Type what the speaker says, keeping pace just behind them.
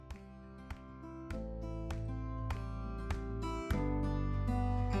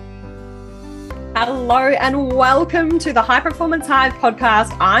Hello and welcome to the High Performance Hive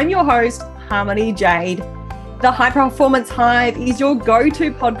podcast. I'm your host, Harmony Jade. The High Performance Hive is your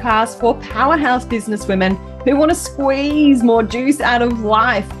go-to podcast for powerhouse businesswomen who want to squeeze more juice out of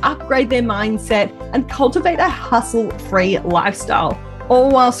life, upgrade their mindset, and cultivate a hustle-free lifestyle,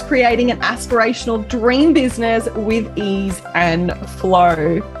 all whilst creating an aspirational dream business with ease and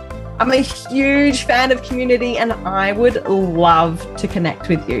flow. I'm a huge fan of community and I would love to connect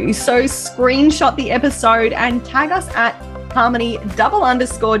with you. So screenshot the episode and tag us at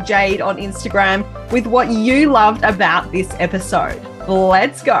Harmony_Jade on Instagram with what you loved about this episode.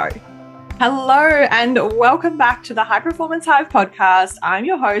 Let's go. Hello and welcome back to the High Performance Hive podcast. I'm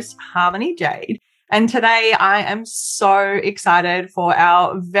your host, Harmony Jade. And today I am so excited for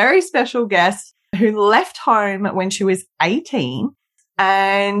our very special guest who left home when she was 18.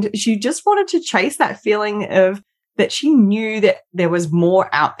 And she just wanted to chase that feeling of that she knew that there was more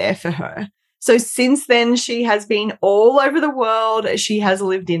out there for her. So since then, she has been all over the world. She has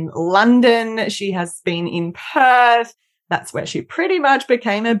lived in London. She has been in Perth. That's where she pretty much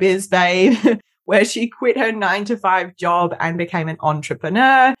became a biz babe, where she quit her 9-to-5 job and became an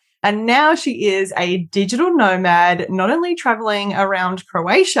entrepreneur. And now she is a digital nomad, not only traveling around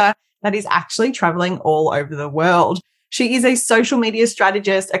Croatia, that is actually traveling all over the world. She is a social media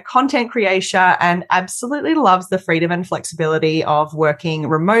strategist, a content creator, and absolutely loves the freedom and flexibility of working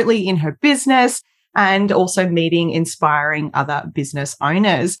remotely in her business and also meeting inspiring other business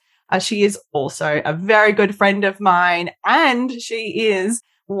owners. She is also a very good friend of mine, and she is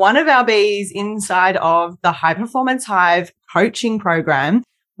one of our bees inside of the High Performance Hive coaching program.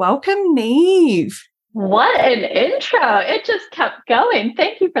 Welcome, Niav. What an intro. It just kept going.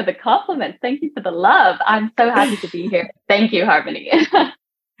 Thank you for the compliments. Thank you for the love. I'm so happy to be here. Thank you, Harmony.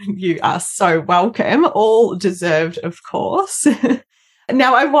 You are so welcome. All deserved, of course.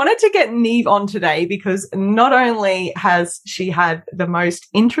 Now, I wanted to get Niav on today because not only has she had the most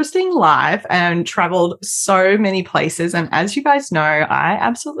interesting life and traveled so many places, and as you guys know, I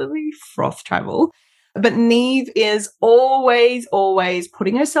absolutely froth travel. But Niav is always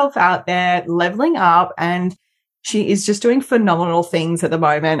putting herself out there, leveling up, and she is just doing phenomenal things at the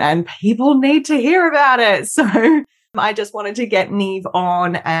moment, and people need to hear about it. So I just wanted to get Niav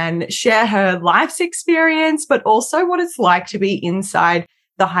on and share her life's experience, but also what it's like to be inside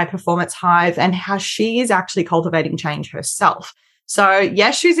the High Performance Hive and how she is actually cultivating change herself. So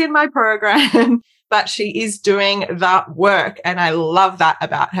yes, she's in my program, but she is doing that work, and I love that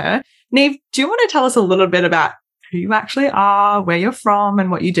about her. Niav, do you want to tell us a little bit about who you actually are, where you're from, and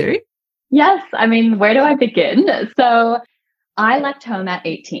what you do? Yes. I mean, where do I begin? So I left home at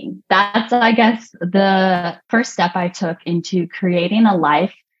 18. That's, I guess, the first step I took into creating a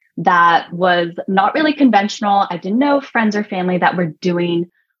life that was not really conventional. I didn't know friends or family that were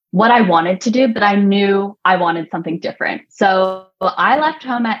doing what I wanted to do, but I knew I wanted something different. So I left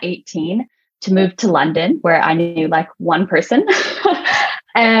home at 18 to move to London, where I knew like one person.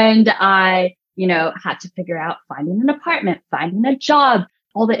 And I, had to figure out finding an apartment, finding a job,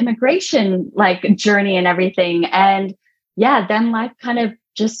 all the immigration journey and everything. And yeah, then life kind of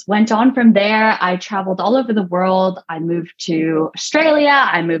just went on from there. I traveled all over the world. I moved to Australia.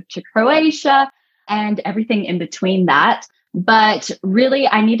 I moved to Croatia and everything in between that. But really,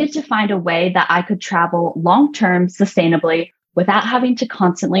 I needed to find a way that I could travel long-term sustainably without having to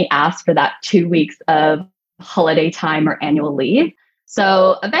constantly ask for that 2 weeks of holiday time or annual leave.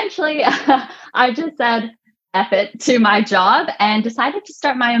 So eventually I just said F it to my job and decided to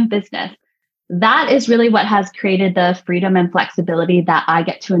start my own business. That is really what has created the freedom and flexibility that I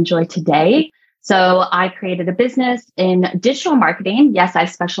get to enjoy today. So I created a business in digital marketing. Yes, I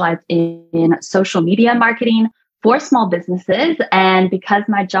specialize in social media marketing for small businesses. And because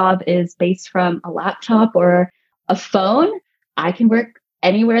my job is based from a laptop or a phone, I can work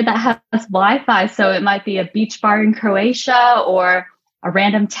anywhere that has Wi-Fi. So it might be a beach bar in Croatia or a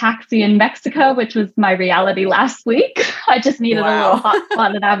random taxi in Mexico, which was my reality last week. I just needed a little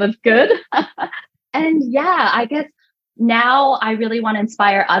hotspot and I was good. And yeah, I guess now I really want to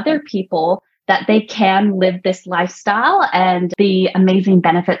inspire other people that they can live this lifestyle and the amazing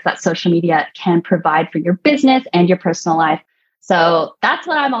benefits that social media can provide for your business and your personal life. So that's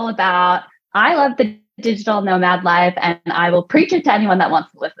what I'm all about. I love the digital nomad life, and I will preach it to anyone that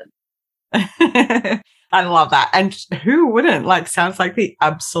wants to listen. I love that. And who wouldn't? Sounds like the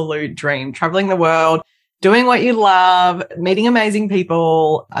absolute dream. Traveling the world, doing what you love, meeting amazing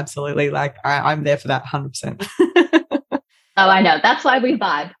people. Absolutely. I'm there for that 100%. Oh, I know. That's why we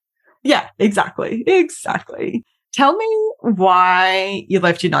vibe. Yeah, exactly. Tell me why you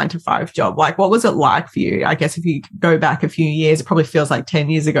left your 9-to-5 job. What was it like for you? I guess if you go back a few years, it probably feels like 10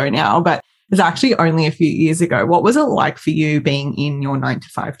 years ago now, but was actually only a few years ago. What was it like for you being in your 9 to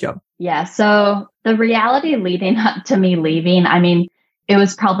 5 job? Yeah. So the reality leading up to me leaving, I mean, it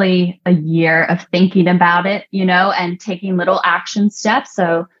was probably a year of thinking about it, and taking little action steps.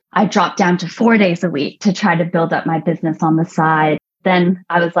 So I dropped down to 4 days a week to try to build up my business on the side. Then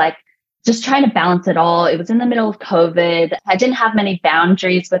I was like, just trying to balance it all. It was in the middle of COVID. I didn't have many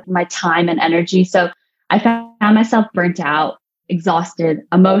boundaries with my time and energy. So I found myself burnt out, exhausted,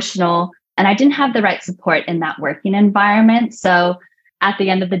 emotional, and I didn't have the right support in that working environment. So at the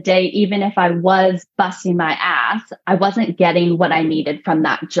end of the day, even if I was busting my ass, I wasn't getting what I needed from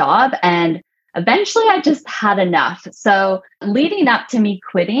that job. And eventually I just had enough. So leading up to me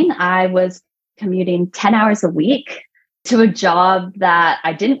quitting, I was commuting 10 hours a week to a job that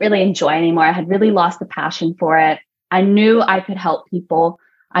I didn't really enjoy anymore. I had really lost the passion for it. I knew I could help people.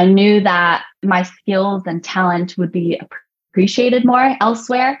 I knew that my skills and talent would be appreciated more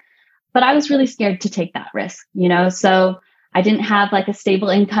elsewhere, but I was really scared to take that risk, So I didn't have like a stable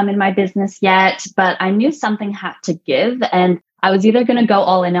income in my business yet, but I knew something had to give. And I was either going to go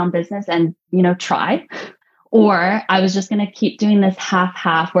all in on business and, try, or I was just going to keep doing this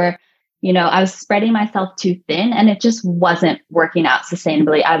half where, I was spreading myself too thin and it just wasn't working out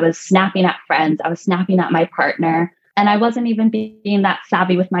sustainably. I was snapping at friends. I was snapping at my partner, and I wasn't even being that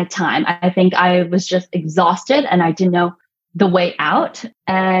savvy with my time. I think I was just exhausted and I didn't know the way out.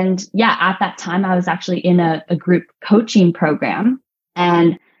 And yeah, at that time, I was actually in a group coaching program.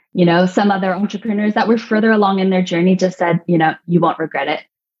 And, some other entrepreneurs that were further along in their journey just said, you won't regret it,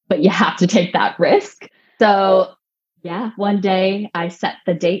 but you have to take that risk. So yeah, one day I set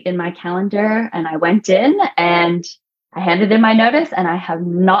the date in my calendar and I went in and I handed in my notice and I have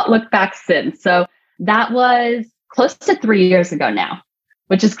not looked back since. So that was close to 3 years ago now,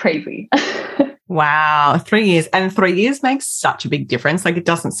 which is crazy. Wow, 3 years. And 3 years makes such a big difference. Like, it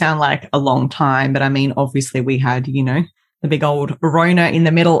doesn't sound like a long time, but I mean, obviously we had, the big old Rona in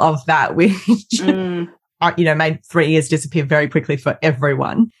the middle of that, which, made 3 years disappear very quickly for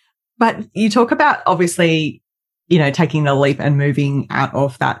everyone. But you talk about obviously, taking the leap and moving out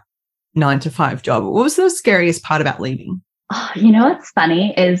of that 9 to 5 job. What was the scariest part about leaving? Oh, what's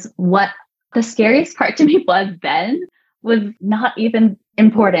funny is what the scariest part to me was not even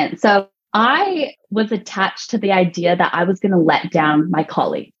important. So I was attached to the idea that I was going to let down my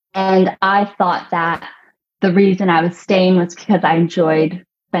colleagues. And I thought that the reason I was staying was because I enjoyed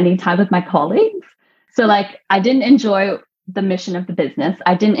spending time with my colleagues. So I didn't enjoy the mission of the business.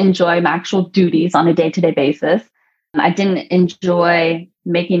 I didn't enjoy my actual duties on a day-to-day basis. I didn't enjoy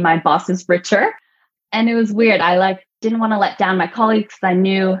making my bosses richer. And it was weird. I didn't want to let down my colleagues because I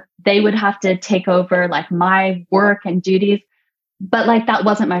knew they would have to take over my work and duties. But that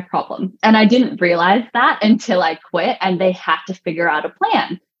wasn't my problem. And I didn't realize that until I quit, and they had to figure out a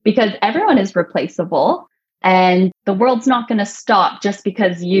plan because everyone is replaceable and the world's not going to stop just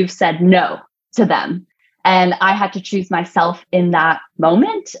because you've said no to them. And I had to choose myself in that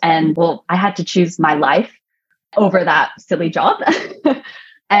moment. And I had to choose my life over that silly job.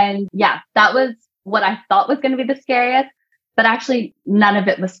 And yeah, that was what I thought was going to be the scariest, but actually none of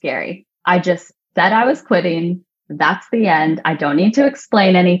it was scary. I just said I was quitting. That's the end. I don't need to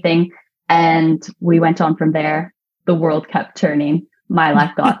explain anything. And we went on from there. The world kept turning. My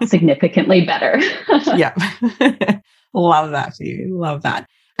life got significantly better. Yeah. Love that for you. Love that.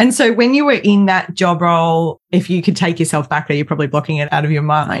 And so when you were in that job role, if you could take yourself back there, you're probably blocking it out of your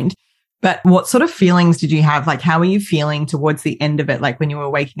mind. But what sort of feelings did you have? How were you feeling towards the end of it? When you were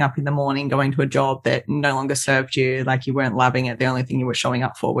waking up in the morning, going to a job that no longer served you, you weren't loving it. The only thing you were showing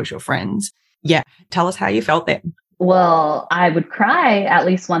up for was your friends. Yeah. Tell us how you felt then. Well, I would cry at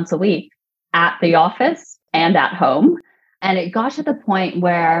least once a week at the office and at home. And it got to the point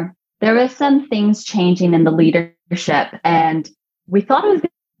where there was some things changing in the leadership and we thought it was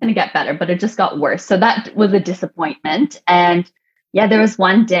going to get better, but it just got worse. So that was a disappointment. And yeah, there was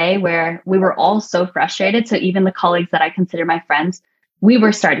one day where we were all so frustrated. So even the colleagues that I consider my friends, we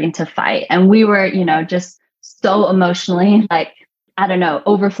were starting to fight and we were, just so emotionally,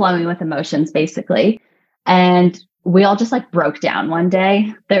 overflowing with emotions basically. And we all just broke down one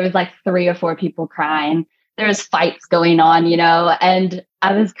day. There was 3 or 4 people crying. There was fights going on, and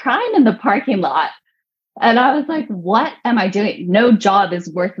I was crying in the parking lot. And I was like, what am I doing? No job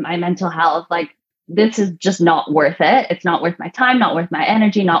is worth my mental health. This is just not worth it. It's not worth my time, not worth my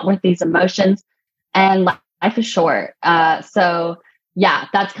energy, not worth these emotions. And life is short. So yeah,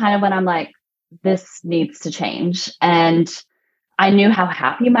 that's kind of when I'm like, this needs to change. And I knew how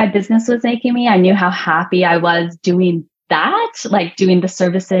happy my business was making me. I knew how happy I was doing that, doing the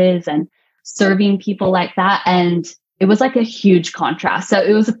services and serving people like that. And it was like a huge contrast. So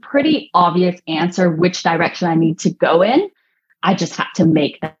it was a pretty obvious answer which direction I need to go in. I just had to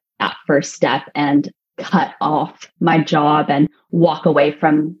make that first step and cut off my job and walk away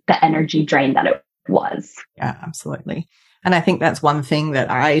from the energy drain that it was. Yeah, absolutely. And I think that's one thing that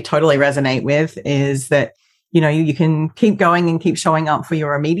I totally resonate with is that, you can keep going and keep showing up for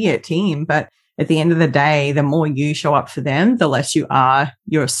your immediate team. But at the end of the day, the more you show up for them, the less you are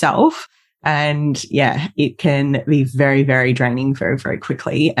yourself. And yeah, it can be very, very draining very, very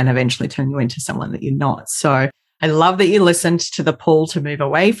quickly and eventually turn you into someone that you're not. So I love that you listened to the pull to move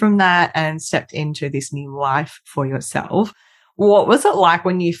away from that and stepped into this new life for yourself. What was it like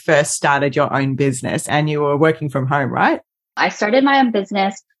when you first started your own business and you were working from home, right? I started my own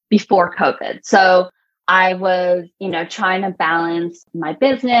business before COVID. So I was, trying to balance my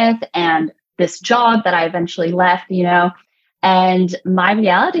business and this job that I eventually left, and my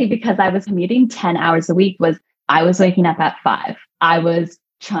reality, because I was commuting 10 hours a week, was I was waking up at 5. I was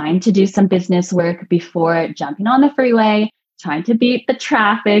trying to do some business work before jumping on the freeway, trying to beat the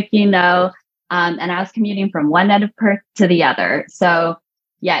traffic, and I was commuting from one end of Perth to the other. So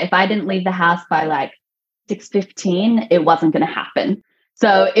yeah, if I didn't leave the house by like 6:15, it wasn't going to happen.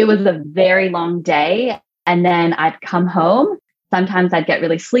 So it was a very long day. And then I'd come home. Sometimes I'd get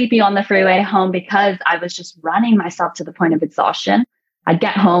really sleepy on the freeway home because I was just running myself to the point of exhaustion. I'd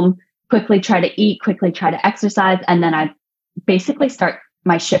get home, quickly try to eat, quickly try to exercise, and then I'd basically start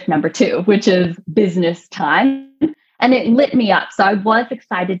my shift number 2, which is business time. And it lit me up. So I was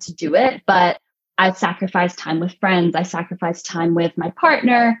excited to do it, but I sacrificed time with friends. I sacrificed time with my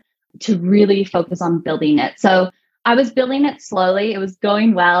partner to really focus on building it. So I was building it slowly. It was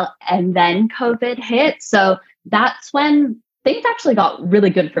going well. And then COVID hit. So that's when things actually got really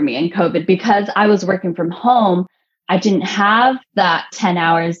good for me in COVID because I was working from home. I didn't have that 10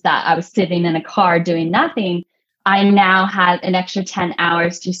 hours that I was sitting in a car doing nothing. I now had an extra 10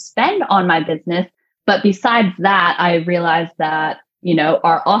 hours to spend on my business. But besides that, I realized that,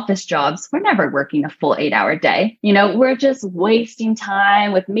 our office jobs, we're never working a full 8-hour day. We're just wasting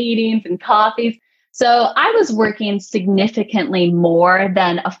time with meetings and coffees. So I was working significantly more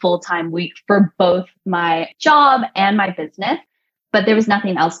than a full-time week for both my job and my business, but there was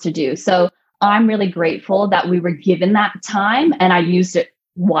nothing else to do. So I'm really grateful that we were given that time and I used it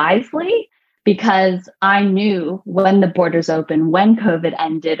wisely because I knew when the borders opened, when COVID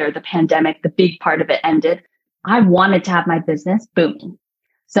ended or the pandemic, the big part of it ended, I wanted to have my business booming.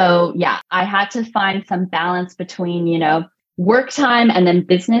 So yeah, I had to find some balance between, work time and then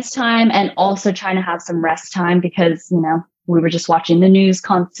business time, and also trying to have some rest time because, we were just watching the news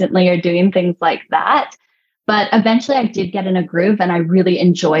constantly or doing things like that. But eventually I did get in a groove and I really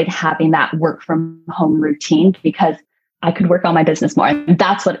enjoyed having that work from home routine because I could work on my business more. And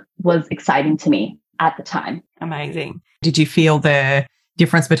that's what was exciting to me at the time. Amazing. Did you feel the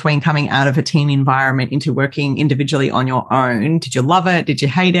difference between coming out of a team environment into working individually on your own? Did you love it? Did you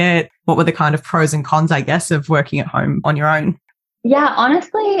hate it? What were the kind of pros and cons, I guess, of working at home on your own? Yeah,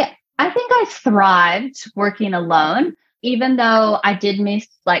 honestly, I think I thrived working alone, even though I did miss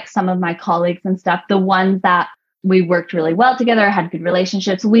like some of my colleagues and stuff, the ones that we worked really well together, had good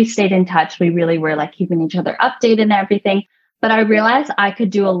relationships. We stayed in touch. We really were like keeping each other updated and everything. But I realized I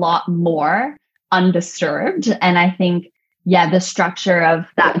could do a lot more undisturbed. And I think the structure of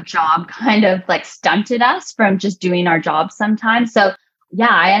that job kind of like stunted us from just doing our jobs sometimes. So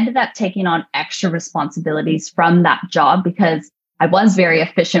I ended up taking on extra responsibilities from that job because I was very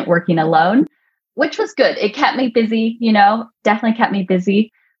efficient working alone, which was good. It kept me busy, definitely kept me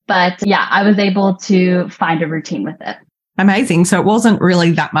busy. But I was able to find a routine with it. Amazing. So it wasn't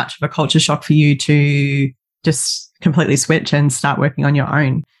really that much of a culture shock for you to just completely switch and start working on your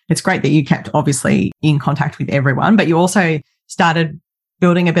own. It's great that you kept obviously in contact with everyone, but you also started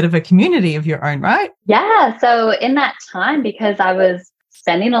building a bit of a community of your own, right? Yeah. So in that time, because I was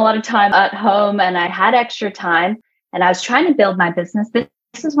spending a lot of time at home and I had extra time and I was trying to build my business,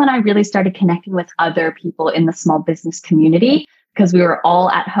 this is when I really started connecting with other people in the small business community because we were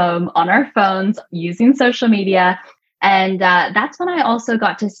all at home on our phones using social media. And that's when I also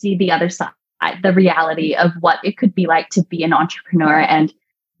got to see the other side, the reality of what it could be like to be an entrepreneur. And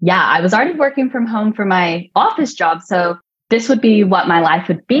I was already working from home for my office job. So this would be what my life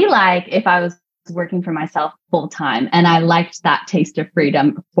would be like if I was working for myself full time. And I liked that taste of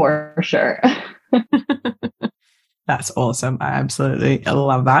freedom for sure. That's awesome. I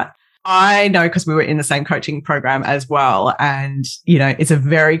love that. I know because we were in the same coaching program as well. And, it's a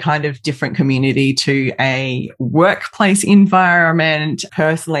very kind of different community to a workplace environment.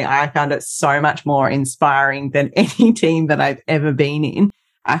 Personally, I found it so much more inspiring than any team that I've ever been in.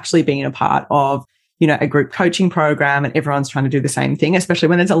 Actually being a part of, a group coaching program and everyone's trying to do the same thing, especially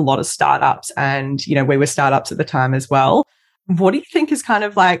when there's a lot of startups and, we were startups at the time as well. What do you think is kind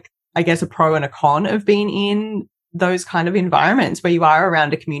of like, I guess, a pro and a con of being in those kind of environments where you are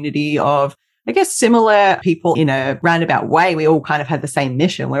around a community of, I guess, similar people in a roundabout way? We all kind of had the same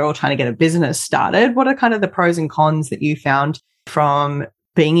mission. We're all trying to get a business started. What are kind of the pros and cons that you found from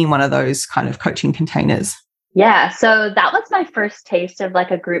being in one of those kind of coaching containers? Yeah, so that was my first taste of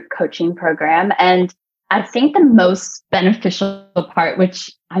like a group coaching program. And I think the most beneficial part,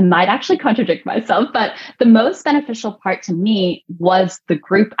 which I might actually contradict myself, but the most beneficial part to me was the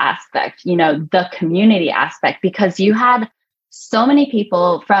group aspect, the community aspect, because you had so many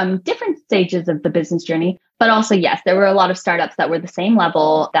people from different stages of the business journey. But also, yes, there were a lot of startups that were the same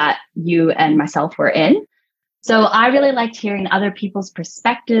level that you and myself were in. So I really liked hearing other people's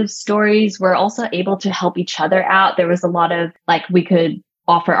perspectives, stories. We're also able to help each other out. There was a lot of we could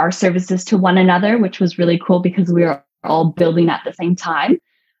offer our services to one another, which was really cool because we were all building at the same time.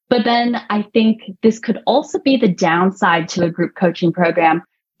 But then I think this could also be the downside to a group coaching program,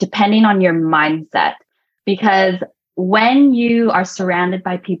 depending on your mindset. Because when you are surrounded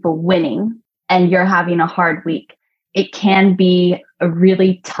by people winning and you're having a hard week, it can be a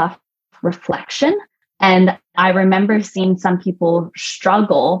really tough reflection. And I remember seeing some people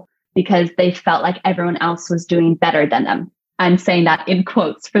struggle because they felt like everyone else was doing better than them. I'm saying that in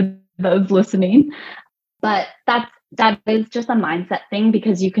quotes for those listening. But that is just a mindset thing,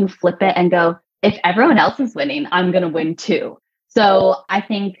 because you can flip it and go, if everyone else is winning, I'm going to win too. So I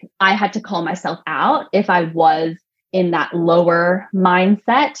think I had to call myself out if I was in that lower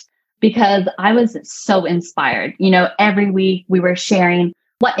mindset, because I was so inspired. Every week we were sharing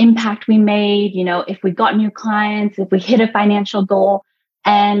what impact we made, if we got new clients, if we hit a financial goal.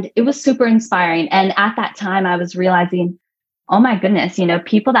 And it was super inspiring. And at that time, I was realizing, oh my goodness,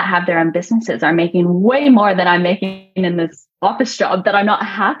 people that have their own businesses are making way more than I'm making in this office job that I'm not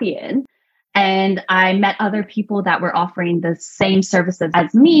happy in. And I met other people that were offering the same services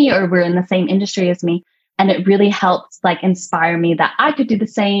as me, or were in the same industry as me. And it really helped inspire me that I could do the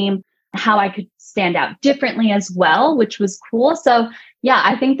same, how I could stand out differently as well, which was cool. So yeah,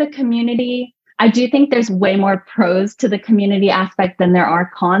 I think the community, I do think there's way more pros to the community aspect than there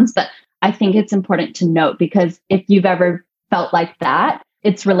are cons, but I think it's important to note, because if you've ever felt like that,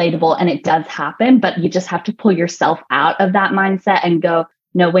 it's relatable and it does happen, but you just have to pull yourself out of that mindset and go,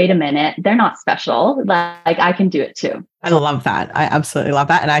 no, wait a minute, they're not special. Like I can do it too. I love that. I absolutely love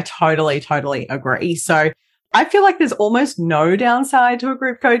that. And I totally agree. So I feel like there's almost no downside to a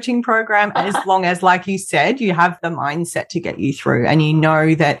group coaching program as long as, like you said, you have the mindset to get you through, and you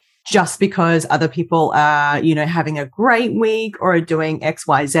know that just because other people are, having a great week or are doing X,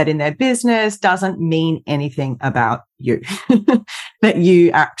 Y, Z in their business doesn't mean anything about you, that you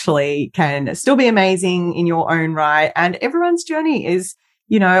actually can still be amazing in your own right. And everyone's journey is,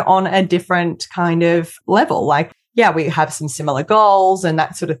 on a different kind of level. Yeah, we have some similar goals and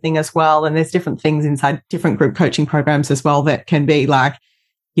that sort of thing as well. And there's different things inside different group coaching programs as well that can be a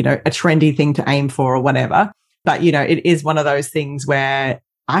trendy thing to aim for or whatever. But, it is one of those things where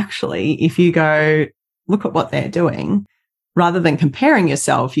actually, if you go look at what they're doing, rather than comparing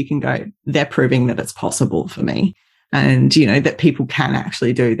yourself, you can go, they're proving that it's possible for me. And, that people can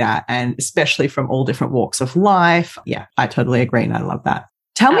actually do that. And especially from all different walks of life. Yeah, I totally agree. And I love that.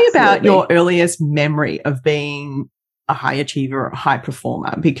 Tell me about your earliest memory of being a high achiever or a high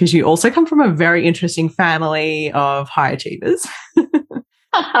performer, because you also come from a very interesting family of high achievers.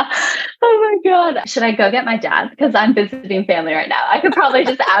 Oh my God. Should I go get my dad? Because I'm visiting family right now. I could probably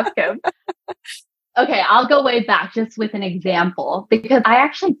just ask him. Okay, I'll go way back just with an example, because I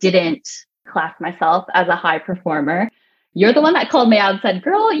actually didn't class myself as a high performer. You're the one that called me out and said,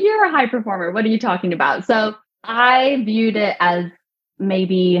 girl, you're a high performer. What are you talking about? So I viewed it as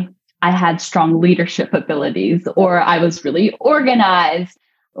maybe I had strong leadership abilities, or I was really organized,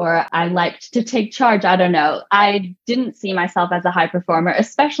 or I liked to take charge. I don't know. I didn't see myself as a high performer,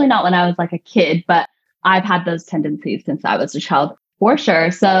 especially not when I was a kid, but I've had those tendencies since I was a child for sure.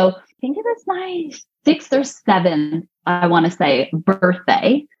 So I think it was my 6th or 7th, I want to say,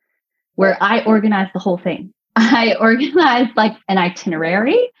 birthday, where I organized the whole thing. I organized an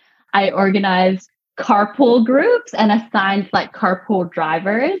itinerary. I organized carpool groups and assigned carpool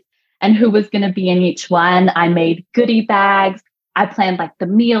drivers and who was going to be in each one. I made goodie bags. I planned the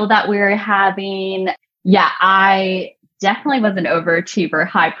meal that we were having. Yeah, I definitely was an overachiever,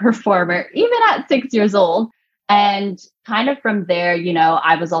 high performer, even at 6 years old. And kind of from there,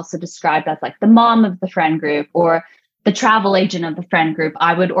 I was also described as the mom of the friend group or the travel agent of the friend group.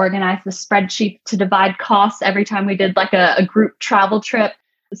 I would organize the spreadsheet to divide costs every time we did a group travel trip.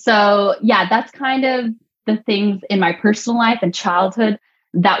 So yeah, that's kind of the things in my personal life and childhood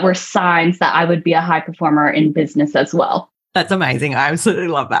that were signs that I would be a high performer in business as well. That's amazing. I absolutely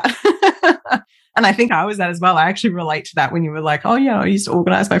love that. And I think I was that as well. I actually relate to that when you were like, oh, yeah, I used to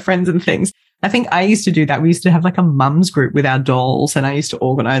organize my friends and things. I think I used to do that. We used to have like a mums group with our dolls, and I used to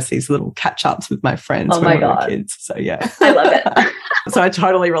organize these little catch ups with my friends when we were kids. So, yeah. I love it. So I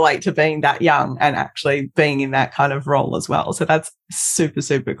totally relate to being that young and actually being in that kind of role as well. So that's super,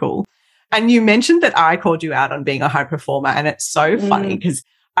 super cool. And you mentioned that I called you out on being a high performer, and it's so funny because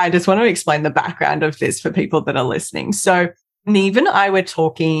I just want to explain the background of this for people that are listening. So Niav and I were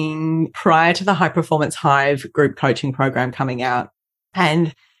talking prior to the High Performance Hive group coaching program coming out,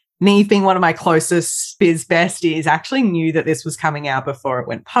 and Niav, being one of my closest biz besties, actually knew that this was coming out before it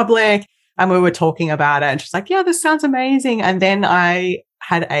went public, and we were talking about it, and she's like, yeah, this sounds amazing. And then I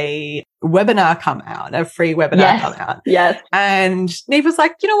had a webinar come out, a free webinar come out. Yes. And Niav was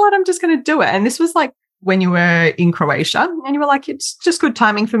like, you know what, I'm just going to do it. And this was like when you were in Croatia, and you were like, it's just good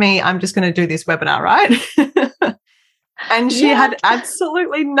timing for me. I'm just going to do this webinar, right? And she had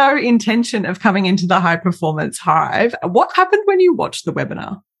absolutely no intention of coming into the High Performance Hive. What happened when you watched the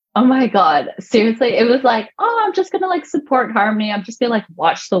webinar? Oh my God. Seriously. It was like, oh, I'm just going to like support Harmony. I'm just going to like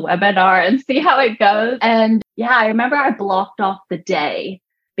watch the webinar and see how it goes. And yeah, I remember I blocked off the day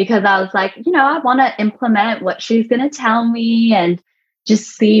because I was like, I want to implement what she's going to tell me and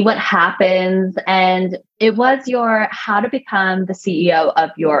just see what happens. And it was your How to Become the CEO of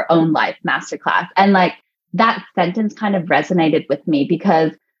Your Own Life masterclass. And like that sentence kind of resonated with me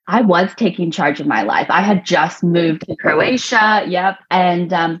because I was taking charge of my life. I had just moved to Croatia. Yep.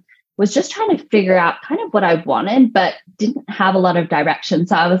 And was just trying to figure out kind of what I wanted, but didn't have a lot of direction.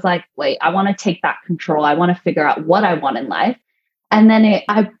 So I was like, wait, I want to take back control. I want to figure out what I want in life. And then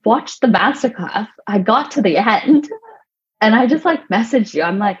I watched the masterclass. I got to the end and I just like messaged you.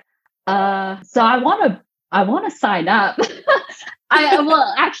 I'm like, so I want to sign up.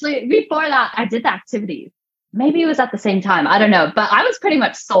 Well, actually, before that, I did the activities. Maybe it was at the same time. I don't know. But I was pretty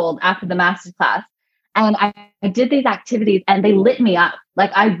much sold after the masterclass. And I did these activities and they lit me up.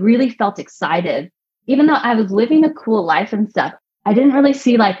 Like I really felt excited. Even though I was living a cool life and stuff, I didn't really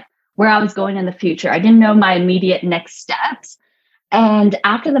see like where I was going in the future. I didn't know my immediate next steps. And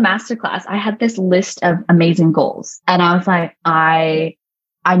after the masterclass, I had this list of amazing goals. And I was like, I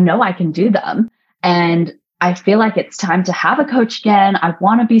know I can do them. And I feel like it's time to have a coach again. I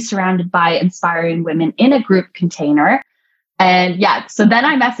want to be surrounded by inspiring women in a group container. And yeah, so then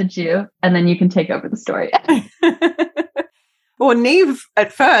I messaged you and then you can take over the story. Well, Niav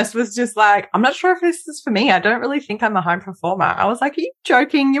at first was just like, I'm not sure if this is for me. I don't really think I'm a high performer. I was like, are you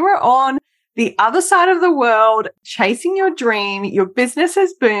joking? You were on the other side of the world, chasing your dream. Your business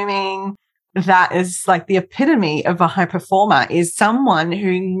is booming. That is like the epitome of a high performer, is someone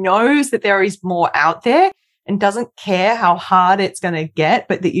who knows that there is more out there and doesn't care how hard it's going to get,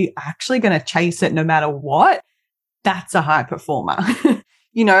 but that you're actually going to chase it no matter what. That's a high performer.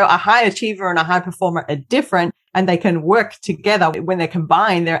 A high achiever and a high performer are different, and they can work together. When they're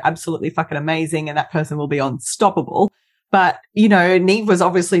combined, they're absolutely fucking amazing, and that person will be unstoppable. But, Niav was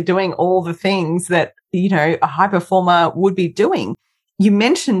obviously doing all the things that, a high performer would be doing. You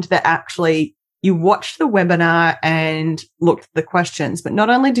mentioned that actually you watched the webinar and looked at the questions, but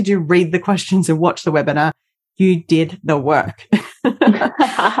not only did you read the questions and watch the webinar, you did the work.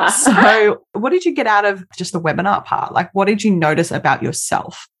 So what did you get out of just the webinar part? Like, what did you notice about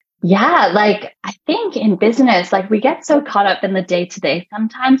yourself? Yeah, like I think in business, like we get so caught up in the day-to-day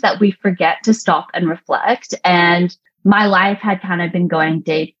sometimes that we forget to stop and reflect. And my life had kind of been going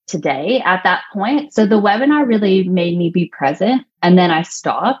day to day at that point. So the webinar really made me be present. And then I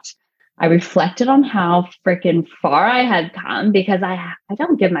stopped. I reflected on how freaking far I had come because I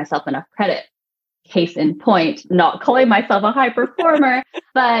don't give myself enough credit. Case in point, not calling myself a high performer.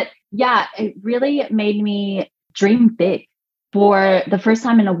 But yeah, it really made me dream big for the first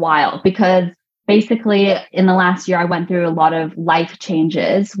time in a while, because basically in the last year, I went through a lot of life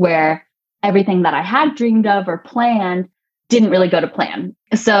changes where everything that I had dreamed of or planned didn't really go to plan.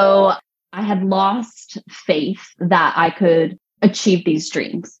 So I had lost faith that I could achieve these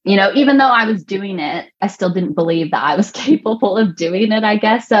dreams. Even though I was doing it, I still didn't believe that I was capable of doing it, I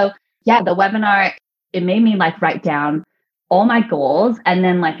guess. So yeah, the webinar, it made me like write down all my goals and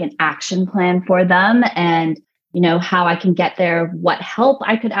then like an action plan for them and, how I can get there, what help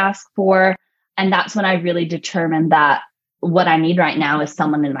I could ask for. And that's when I really determined that what I need right now is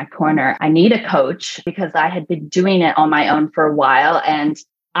someone in my corner. I need a coach because I had been doing it on my own for a while, and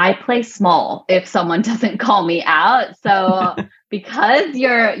I play small if someone doesn't call me out. So because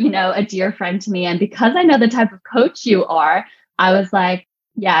you're, a dear friend to me, and because I know the type of coach you are, I was like,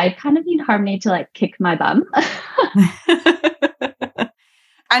 Yeah, I kind of need Harmony to like kick my bum.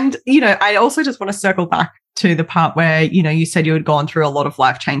 And, I also just want to circle back to the part where, you said you had gone through a lot of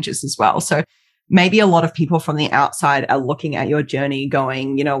life changes as well. So maybe a lot of people from the outside are looking at your journey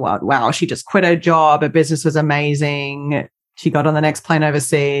going, you know what, wow, she just quit her job. Her business was amazing. She got on the next plane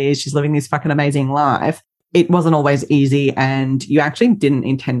overseas. She's living this fucking amazing life. It wasn't always easy, and you actually didn't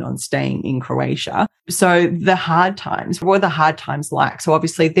intend on staying in Croatia. So the hard times, what were the hard times like? So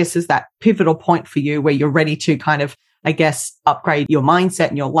obviously this is that pivotal point for you where you're ready to kind of, I guess, upgrade your mindset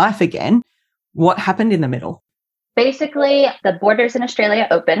and your life again. What happened in the middle? Basically, the borders in Australia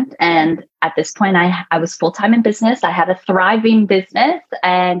opened. And at this point, I was full-time in business. I had a thriving business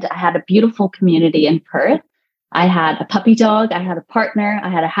and I had a beautiful community in Perth. I had a puppy dog. I had a partner. I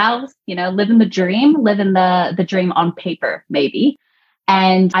had a house, living the dream, living the dream on paper, maybe.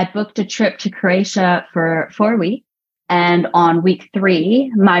 And I booked a trip to Croatia for 4 weeks. And on week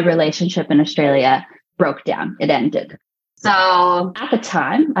 3, my relationship in Australia broke down. It ended. So at the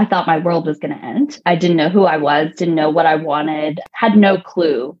time, I thought my world was going to end. I didn't know who I was, didn't know what I wanted, had no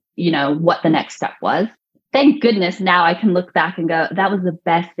clue, what the next step was. Thank goodness now I can look back and go, that was the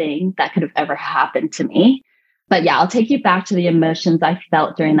best thing that could have ever happened to me. But yeah, I'll take you back to the emotions I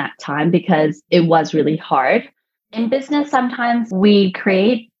felt during that time because it was really hard. In business, sometimes we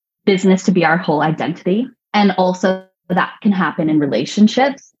create business to be our whole identity. And also that can happen in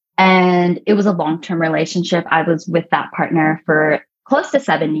relationships. And it was a long-term relationship. I was with that partner for close to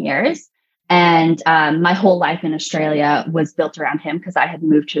 7 years. And my whole life in Australia was built around him because I had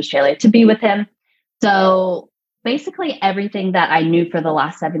moved to Australia to be with him. So basically everything that I knew for the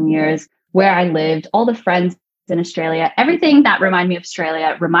last 7 years, where I lived, all the friends in Australia, everything that reminded me of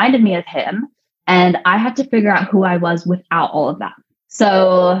Australia reminded me of him. And I had to figure out who I was without all of that.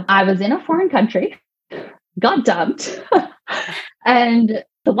 So I was in a foreign country, got dumped. And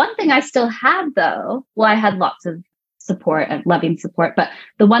the one thing I still had though, well, I had lots of support and loving support, but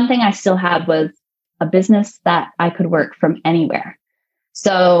the one thing I still had was a business that I could work from anywhere.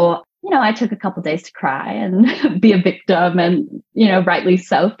 So, I took a couple of days to cry and be a victim and, rightly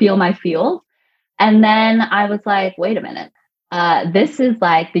so, feel my feels. And then I was like, wait a minute. This is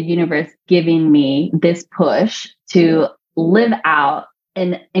like the universe giving me this push to live out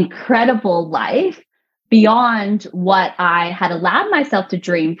an incredible life beyond what I had allowed myself to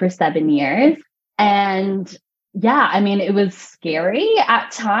dream for 7 years. And yeah, I mean, it was scary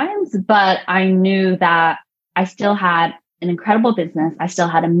at times, but I knew that I still had an incredible business. I still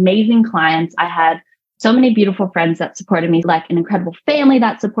had amazing clients. I had so many beautiful friends that supported me, like an incredible family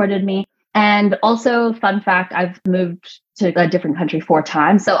that supported me. And also, fun fact, I've moved to a different country 4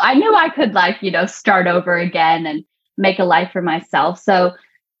 times. So I knew I could start over again and make a life for myself. So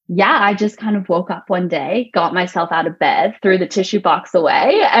yeah, I just kind of woke up one day, got myself out of bed, threw the tissue box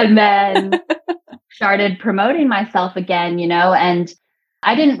away, and then started promoting myself again, and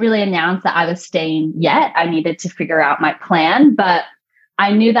I didn't really announce that I was staying yet. I needed to figure out my plan, but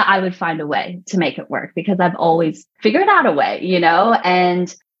I knew that I would find a way to make it work because I've always figured out a way,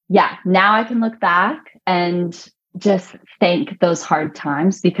 and yeah, now I can look back and just thank those hard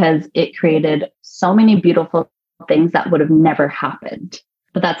times because it created so many beautiful things that would have never happened.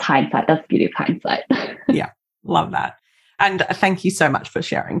 But that's hindsight. That's the beauty of hindsight. Yeah, love that. And thank you so much for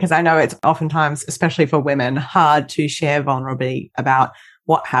sharing because I know it's oftentimes, especially for women, hard to share vulnerability about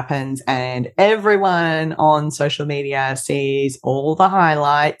what happens. And everyone on social media sees all the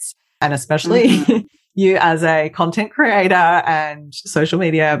highlights, and especially you as a content creator and social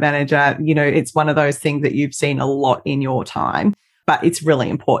media manager, it's one of those things that you've seen a lot in your time. But it's really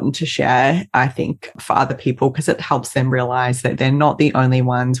important to share, I think, for other people because it helps them realize that they're not the only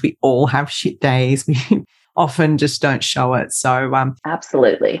ones. We all have shit days. We often just don't show it. So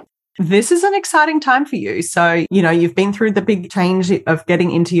absolutely. This is an exciting time for you. So, you've been through the big change of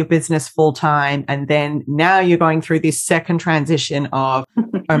getting into your business full time. And then now you're going through this second transition of,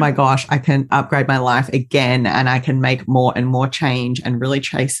 oh my gosh, I can upgrade my life again and I can make more and more change and really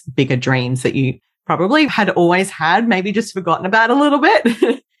chase bigger dreams that you probably had always had, maybe just forgotten about a little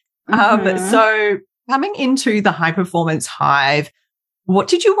bit. So coming into the High Performance Hive, what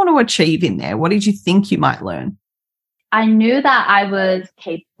did you want to achieve in there? What did you think you might learn? I knew that I was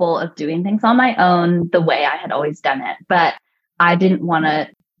capable of doing things on my own the way I had always done it, but I didn't want to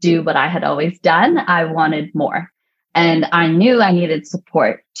do what I had always done. I wanted more. And I knew I needed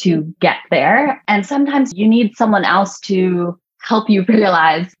support to get there. And sometimes you need someone else to help you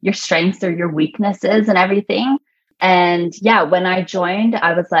realize your strengths or your weaknesses and everything. And yeah, when I joined,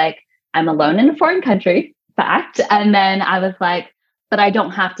 I was like, I'm alone in a foreign country, fact. And then I was like, but I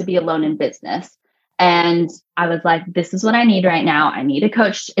don't have to be alone in business. And I was like, this is what I need right now. I need a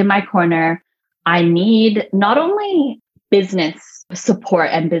coach in my corner. I need not only business support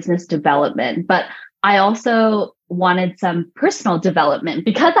and business development, but I also wanted some personal development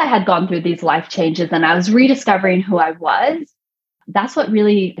because I had gone through these life changes and I was rediscovering who I was. That's what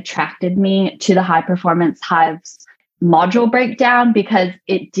really attracted me to the High Performance Hive's module breakdown, because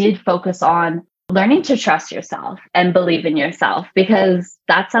it did focus on learning to trust yourself and believe in yourself, because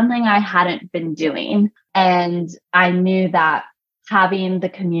that's something I hadn't been doing. And I knew that having the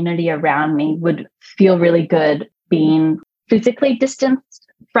community around me would feel really good, being physically distanced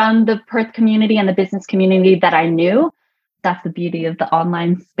from the Perth community and the business community that I knew. That's the beauty of the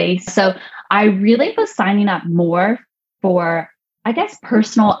online space. So I really was signing up more for, I guess,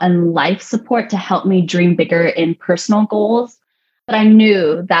 personal and life support to help me dream bigger in personal goals. But I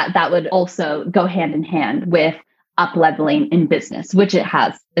knew that that would also go hand in hand with up leveling in business, which it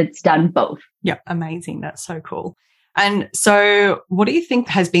has. It's done both. Yeah, amazing. That's so cool. And so what do you think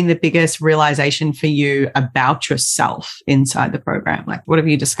has been the biggest realization for you about yourself inside the program? Like, what have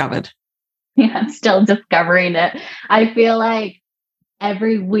you discovered? Yeah, I'm still discovering it. I feel like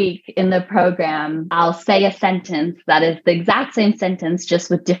every week in the program, I'll say a sentence that is the exact same sentence, just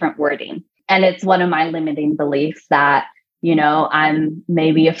with different wording. And it's one of my limiting beliefs that, you know, I'm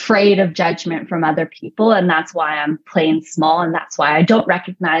maybe afraid of judgment from other people. And that's why I'm playing small. And that's why I don't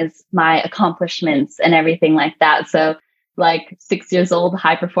recognize my accomplishments and everything like that. So like 6 years old,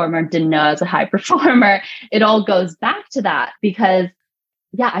 high performer, didn't know I was a high performer. It all goes back to that because,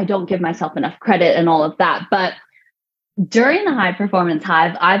 yeah, I don't give myself enough credit and all of that. But during the High Performance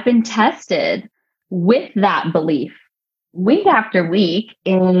Hive, I've been tested with that belief week after week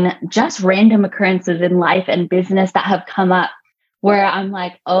in just random occurrences in life and business that have come up where I'm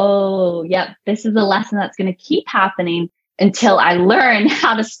like, oh, yep, this is a lesson that's going to keep happening until I learn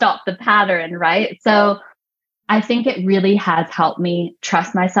how to stop the pattern, right? So I think it really has helped me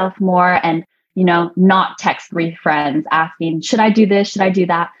trust myself more and, you know, not text 3 friends asking, should I do this? Should I do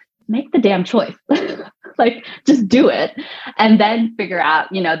that? Make the damn choice. Like, just do it and then figure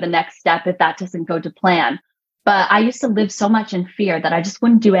out, you know, the next step if that doesn't go to plan. But I used to live so much in fear that I just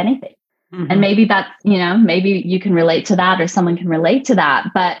wouldn't do anything. Mm-hmm. And maybe that's, you know, maybe you can relate to that or someone can relate to that.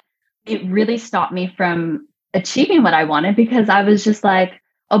 But it really stopped me from achieving what I wanted because I was just like,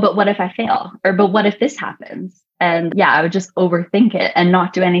 oh, but what if I fail? Or, but what if this happens? And yeah, I would just overthink it and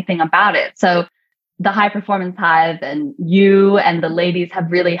not do anything about it. So the High Performance Hive and you and the ladies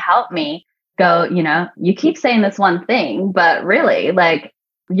have really helped me go, you know, you keep saying this one thing, but really, like,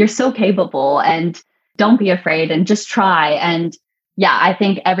 you're so capable and don't be afraid and just try. And yeah, I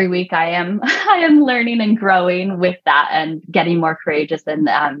think every week I am learning and growing with that and getting more courageous and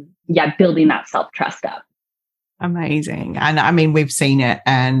building that self-trust up. Amazing. And I mean, we've seen it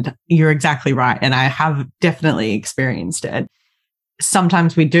and you're exactly right. And I have definitely experienced it.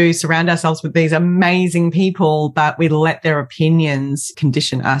 Sometimes we do surround ourselves with these amazing people, but we let their opinions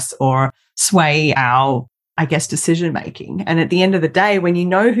condition us or sway our, I guess, decision making. And at the end of the day, when you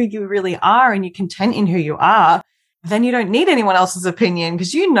know who you really are and you're content in who you are, then you don't need anyone else's opinion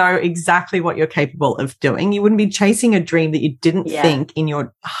because you know exactly what you're capable of doing. You wouldn't be chasing a dream that you didn't think in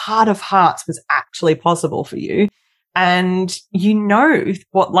your heart of hearts was actually possible for you. And you know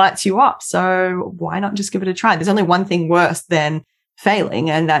what lights you up. So why not just give it a try? There's only one thing worse than failing,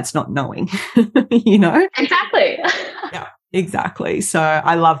 and that's not knowing, you know? Exactly. Yeah, exactly. So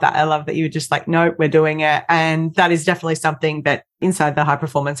I love that. I love that you were just like, no, we're doing it. And that is definitely something that inside the High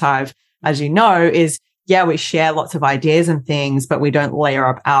Performance Hive, as you know, is, yeah, we share lots of ideas and things, but we don't layer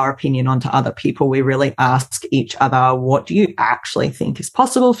up our opinion onto other people. We really ask each other, what do you actually think is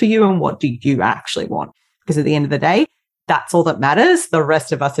possible for you? And what do you actually want? Because at the end of the day, that's all that matters. The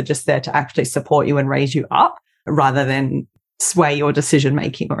rest of us are just there to actually support you and raise you up rather than sway your decision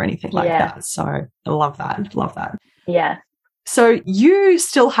making or anything like that. So I love that. Love that. Yeah. So you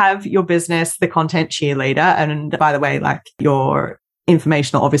still have your business, The Content Cheerleader. And by the way, like, your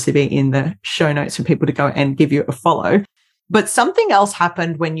information will obviously be in the show notes for people to go and give you a follow. But something else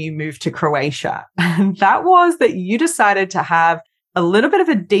happened when you moved to Croatia. And that was that you decided to have a little bit of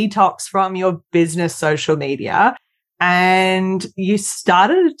a detox from your business social media. And you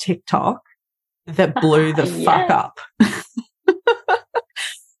started a TikTok that blew the fuck up.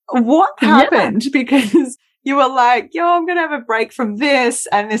 What happened? Because you were like, yo, I'm going to have a break from this.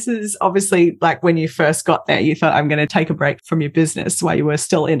 And this is obviously like when you first got there, you thought, I'm going to take a break from your business while you were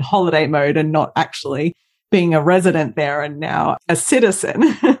still in holiday mode and not actually being a resident there and now a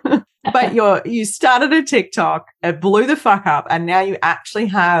citizen. But you started a TikTok, it blew the fuck up. And now you actually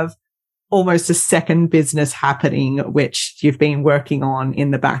have almost a second business happening, which you've been working on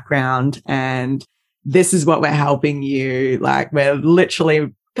in the background. And this is what we're helping you. Like we're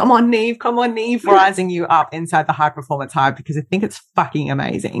literally, come on, Niav, rising you up inside the High Performance Hive because I think it's fucking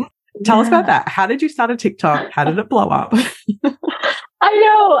amazing. Tell us about that. How did you start a TikTok? How did it blow up? I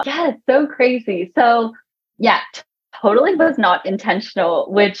know. Yeah, it's so crazy. So yeah, totally was not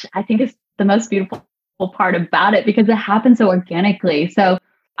intentional, which I think is the most beautiful part about it because it happened so organically. So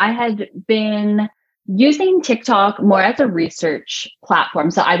I had been using TikTok more as a research platform.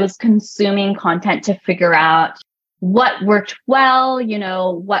 So I was consuming content to figure out what worked well,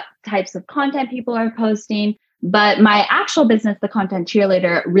 what types of content people are posting. But my actual business, the Content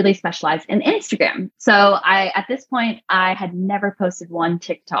Cheerleader, really specialized in Instagram. So at this point, I had never posted one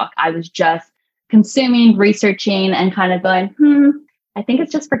TikTok. I was just consuming, researching, and kind of going, I think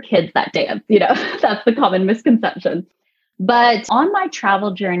it's just for kids that dance. That's the common misconception. But on my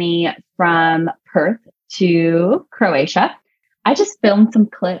travel journey from Perth to Croatia, I just filmed some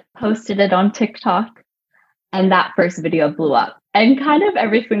clips, posted it on TikTok, and that first video blew up. And kind of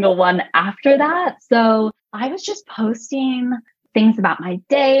every single one after that. So I was just posting things about my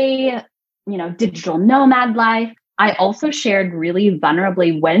day, digital nomad life. I also shared really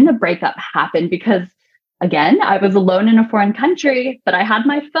vulnerably when the breakup happened because, again, I was alone in a foreign country, but I had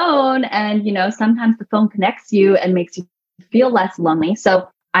my phone and, sometimes the phone connects you and makes you feel less lonely. So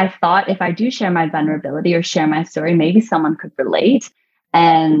I thought if I do share my vulnerability or share my story, maybe someone could relate.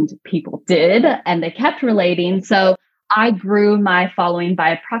 And people did, and they kept relating. So I grew my following by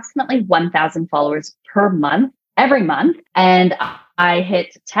approximately 1,000 followers per month, every month. And I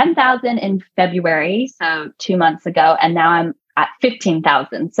hit 10,000 in February, so 2 months ago, and now I'm at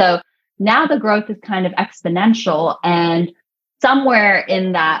 15,000. So now the growth is kind of exponential. And somewhere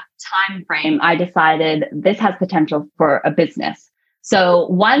in that time frame, I decided this has potential for a business. So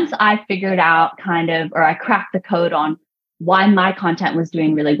once I figured out or I cracked the code on why my content was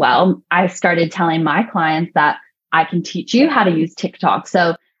doing really well, I started telling my clients that I can teach you how to use TikTok.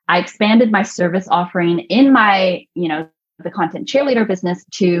 So I expanded my service offering in my, the Content Cheerleader business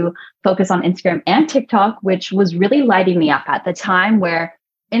to focus on Instagram and TikTok, which was really lighting me up at the time where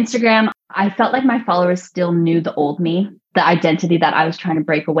Instagram, I felt like my followers still knew the old me, the identity that I was trying to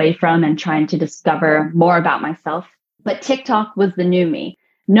break away from and trying to discover more about myself. But TikTok was the new me.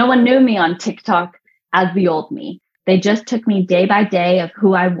 No one knew me on TikTok as the old me. They just took me day by day of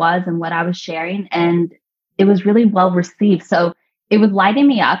who I was and what I was sharing. And it was really well received. So it was lighting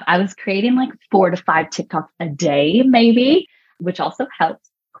me up. I was creating like 4 to 5 TikToks a day, maybe, which also helps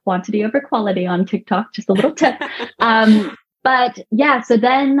quantity over quality on TikTok. Just a little tip. But yeah, so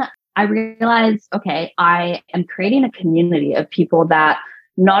then I realized, okay, I am creating a community of people that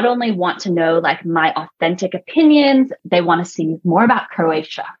not only want to know like my authentic opinions, they want to see more about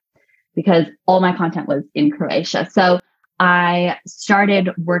Croatia because all my content was in Croatia. So I started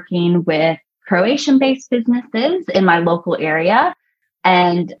working with Croatian-based businesses in my local area,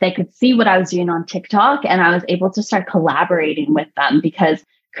 and they could see what I was doing on TikTok, and I was able to start collaborating with them because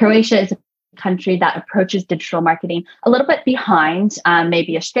Croatia is a country that approaches digital marketing a little bit behind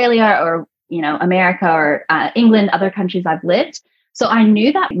maybe Australia or America or England, other countries I've lived. So I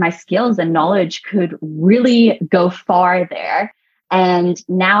knew that my skills and knowledge could really go far there. And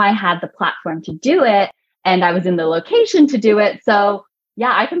now I had the platform to do it, and I was in the location to do it. So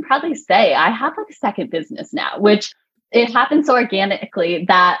yeah, I can proudly say I have like a second business now, which it happened so organically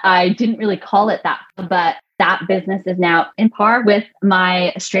that I didn't really call it that. But that business is now in par with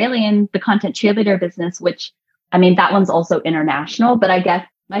my Australian, the Content Cheerleader business, which, I mean, that one's also international. But I guess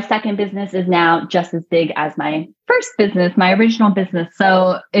my second business is now just as big as my first business, my original business.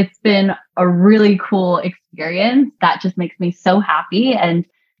 So it's been a really cool experience that just makes me so happy. And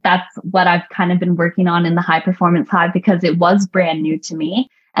that's what I've kind of been working on in the High Performance Hive because it was brand new to me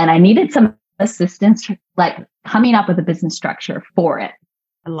and I needed some assistance, like coming up with a business structure for it.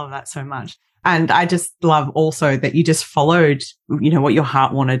 I love that so much. And I just love also that you just followed, what your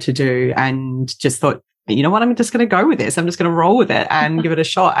heart wanted to do and just thought, you know what, I'm just going to go with this. I'm just going to roll with it and give it a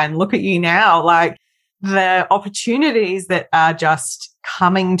shot. And look at you now, like the opportunities that are just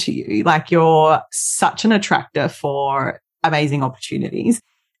coming to you, like you're such an attractor for amazing opportunities.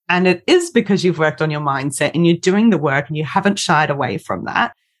 And it is because you've worked on your mindset and you're doing the work and you haven't shied away from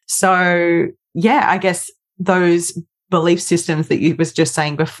that. So yeah, I guess those belief systems that you was just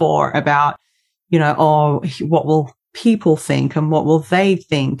saying before about, what will people think and what will they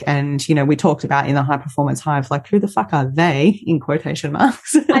think? And, we talked about in the High Performance Hive, like who the fuck are they in quotation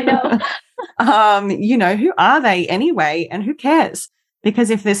marks? I know. Who are they anyway? And who cares? Because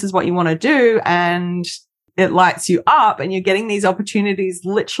if this is what you want to do and it lights you up and you're getting these opportunities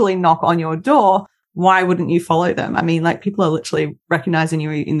literally knock on your door, why wouldn't you follow them? I mean, like, people are literally recognizing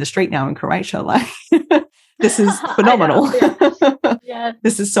you in the street now in Croatia. Like, this is phenomenal. Yeah.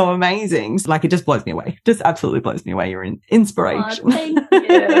 This is so amazing. Like, it just blows me away. Just absolutely blows me away. You're an inspiration. Oh, thank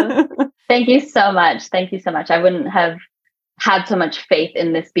you. Thank you so much. Thank you so much. I wouldn't have had so much faith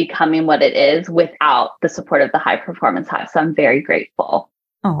in this becoming what it is without the support of the High Performance Hive. So I'm very grateful.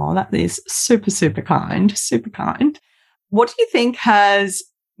 Oh, that is super, super kind. Super kind. What do you think has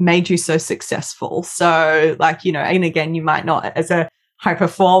made you so successful? So, like, you know, and again, you might not, as a high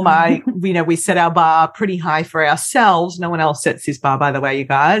performer, you know, we set our bar pretty high for ourselves. No one else sets this bar, by the way, you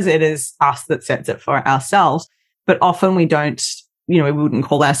guys. It is us that sets it for ourselves. But often we don't, you know, we wouldn't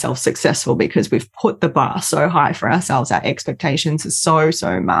call ourselves successful because we've put the bar so high for ourselves. Our expectations are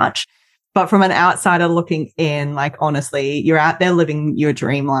so much. But from an outsider looking in, like, honestly, you're out there living your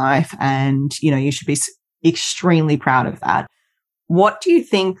dream life and, you know, you should be extremely proud of that. What do you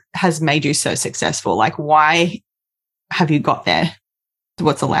think has made you so successful? Like, why have you got there?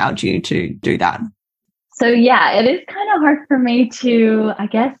 What's allowed you to do that? So, yeah, it is kind of hard for me to, I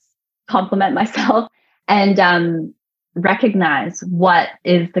guess, compliment myself and recognize what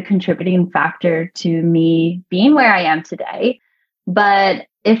is the contributing factor to me being where I am today. But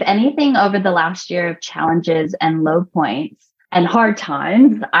if anything, over the last year of challenges and low points and hard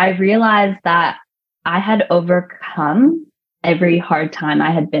times, I realized that I had overcome every hard time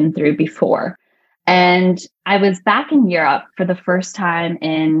I had been through before. And I was back in Europe for the first time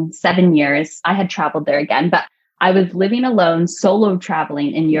in 7 years. I had traveled there again, but I was living alone, solo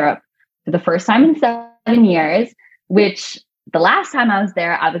traveling in Europe for the first time in 7 years, which the last time I was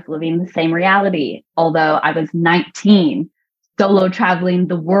there, I was living the same reality. Although I was 19, solo traveling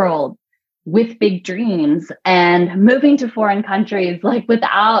the world with big dreams and moving to foreign countries, like,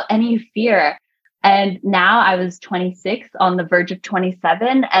 without any fear. And now I was 26 on the verge of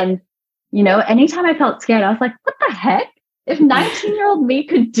 27. And, you know, anytime I felt scared, I was like, what the heck? If 19-year-old me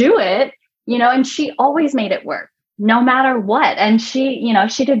could do it, you know, and she always made it work no matter what. And she, you know,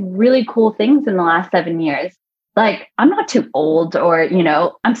 she did really cool things in the last 7 years. Like, I'm not too old or, you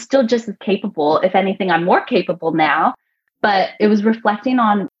know, I'm still just as capable. If anything, I'm more capable now. But it was reflecting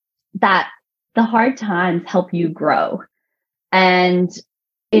on that the hard times help you grow. And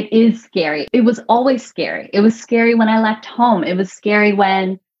it is scary. It was always scary. It was scary when I left home. It was scary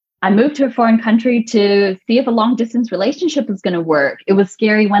when I moved to a foreign country to see if a long distance relationship was going to work. It was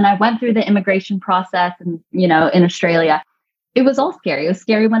scary when I went through the immigration process and, you know, in Australia. It was all scary. It was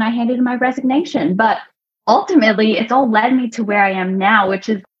scary when I handed in my resignation. But ultimately, it's all led me to where I am now, which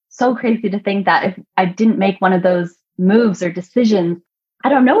is so crazy to think that if I didn't make one of those moves or decisions, I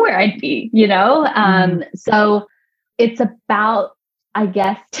don't know where I'd be, you know? So it's about, I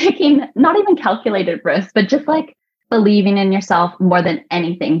guess, taking not even calculated risks, but just like believing in yourself more than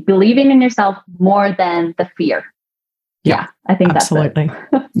anything, believing in yourself more than the fear. Yeah, I think absolutely.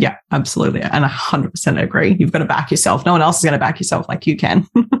 That's it. Yeah, absolutely. And 100% agree. You've got to back yourself. No one else is going to back yourself like you can.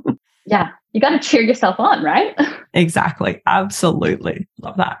 Yeah, you got to cheer yourself on, right? Exactly. Absolutely.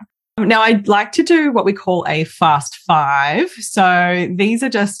 Love that. Now, I'd like to do what we call a fast five. So these are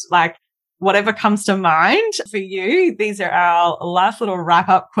just like whatever comes to mind for you. These are our last little wrap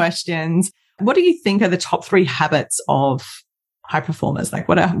up questions. What do you think are the top 3 habits of high performers? Like,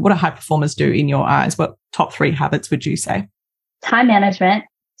 what do high performers do in your eyes? What top 3 habits would you say? Time management,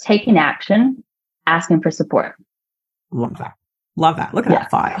 taking action, asking for support. Love that. Love that. Look at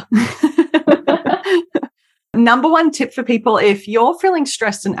that fire. Number 1 tip for people, if you're feeling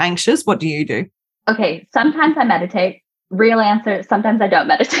stressed and anxious, what do you do? Okay, sometimes I meditate. Real answer, sometimes I don't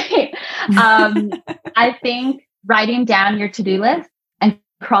meditate. I think writing down your to-do list and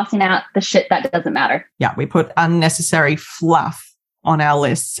crossing out the shit that doesn't matter. Yeah, we put unnecessary fluff on our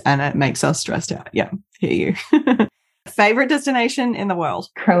lists and it makes us stressed out. Yeah, hear you. Favorite destination in the world?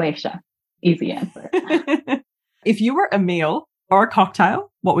 Croatia. Easy answer. If you were a meal or a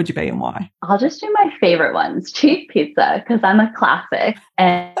cocktail, what would you be and why? I'll just do my favorite ones. Cheese pizza, because I'm a classic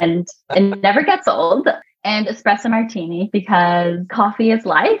and it never gets old. And espresso martini, because coffee is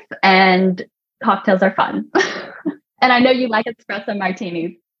life and cocktails are fun. And I know you like espresso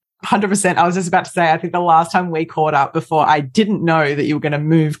martinis. 100%. I was just about to say, I think the last time we caught up before, I didn't know that you were going to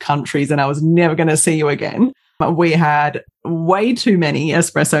move countries and I was never going to see you again. But we had way too many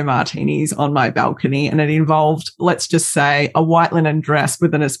espresso martinis on my balcony and it involved, let's just say, a white linen dress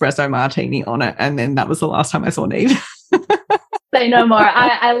with an espresso martini on it. And then that was the last time I saw Niamh. Say no more.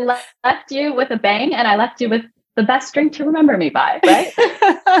 I left you with a bang and I left you with the best drink to remember me by,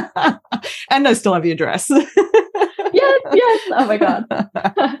 right? And I still have your dress. Yes. Oh my God.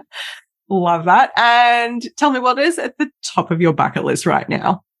 Love that. And tell me what is at the top of your bucket list right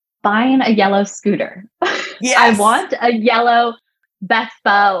now? buying a yellow scooter. Yes. I want a yellow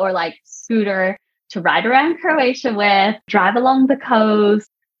Vespa or like scooter to ride around Croatia with, drive along the coast,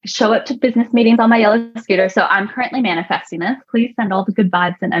 show up to business meetings on my yellow scooter. So I'm currently manifesting this. Please send all the good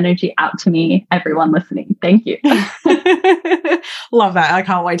vibes and energy out to me, everyone listening. Thank you. Love that. I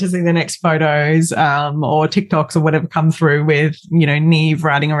can't wait to see the next photos or TikToks or whatever come through with, Niav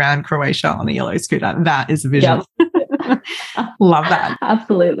riding around Croatia on a yellow scooter. That is a vision. Yep. Love that.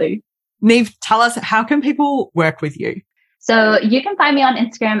 Absolutely. Niav, tell us, how can people work with you? So you can find me on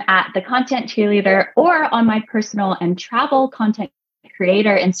Instagram at The Content Cheerleader or on my personal and travel content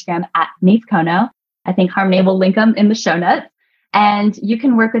creator Instagram at Niav Konno. I think Harmony will link them in the show notes. And you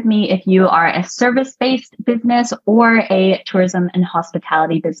can work with me if you are a service-based business or a tourism and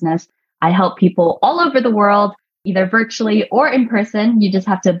hospitality business. I help people all over the world, either virtually or in person. You just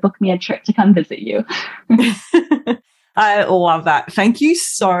have to book me a trip to come visit you. I love that. Thank you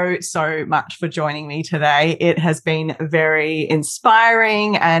so, so much for joining me today. It has been very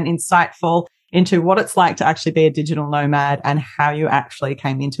inspiring and insightful into what it's like to actually be a digital nomad and how you actually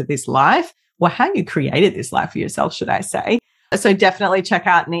came into this life, or how you created this life for yourself, should I say. So definitely check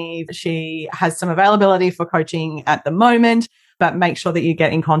out Niav. She has some availability for coaching at the moment, but make sure that you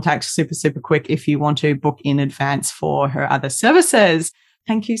get in contact super, super quick if you want to book in advance for her other services.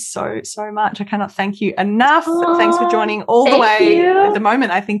 Thank you so, so much. I cannot thank you enough. Thanks for joining all the way. At the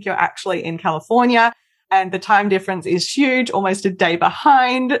moment, I think you're actually in California and the time difference is huge, almost a day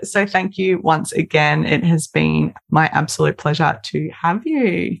behind. So thank you once again. It has been my absolute pleasure to have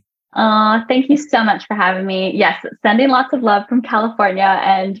you. Thank you so much for having me. Yes, sending lots of love from California,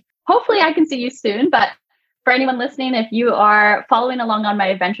 and hopefully I can see you soon. But for anyone listening, if you are following along on my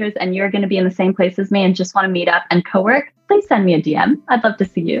adventures and you're going to be in the same place as me and just want to meet up and co-work, please send me a DM. I'd love to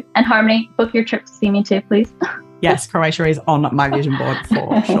see you. And Harmony, book your trip to see me too, please. Yes, Croatia is on my vision board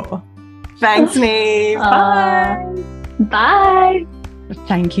for sure. Thanks, Niav. Bye. Bye.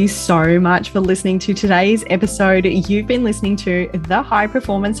 Thank you so much for listening to today's episode. You've been listening to the High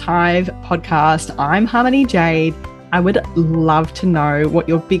Performance Hive podcast. I'm Harmony Jade. I would love to know what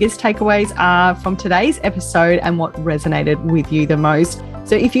your biggest takeaways are from today's episode and what resonated with you the most.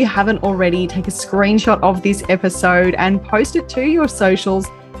 So if you haven't already, take a screenshot of this episode and post it to your socials.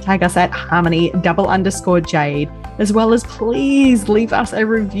 Tag us at Harmony_Jade, as well as please leave us a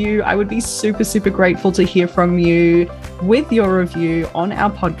review. I would be super, super grateful to hear from you with your review on our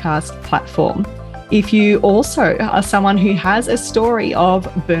podcast platform. If you also are someone who has a story of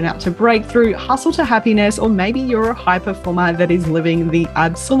burnout to breakthrough, hustle to happiness, or maybe you're a high performer that is living the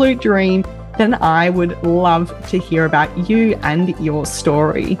absolute dream, then I would love to hear about you and your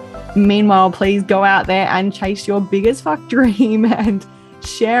story. Meanwhile, please go out there and chase your biggest fuck dream and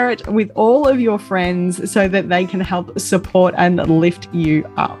share it with all of your friends so that they can help support and lift you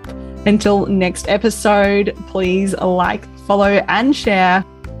up. Until next episode, please like, follow, and share.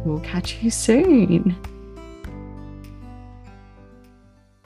 We'll catch you soon.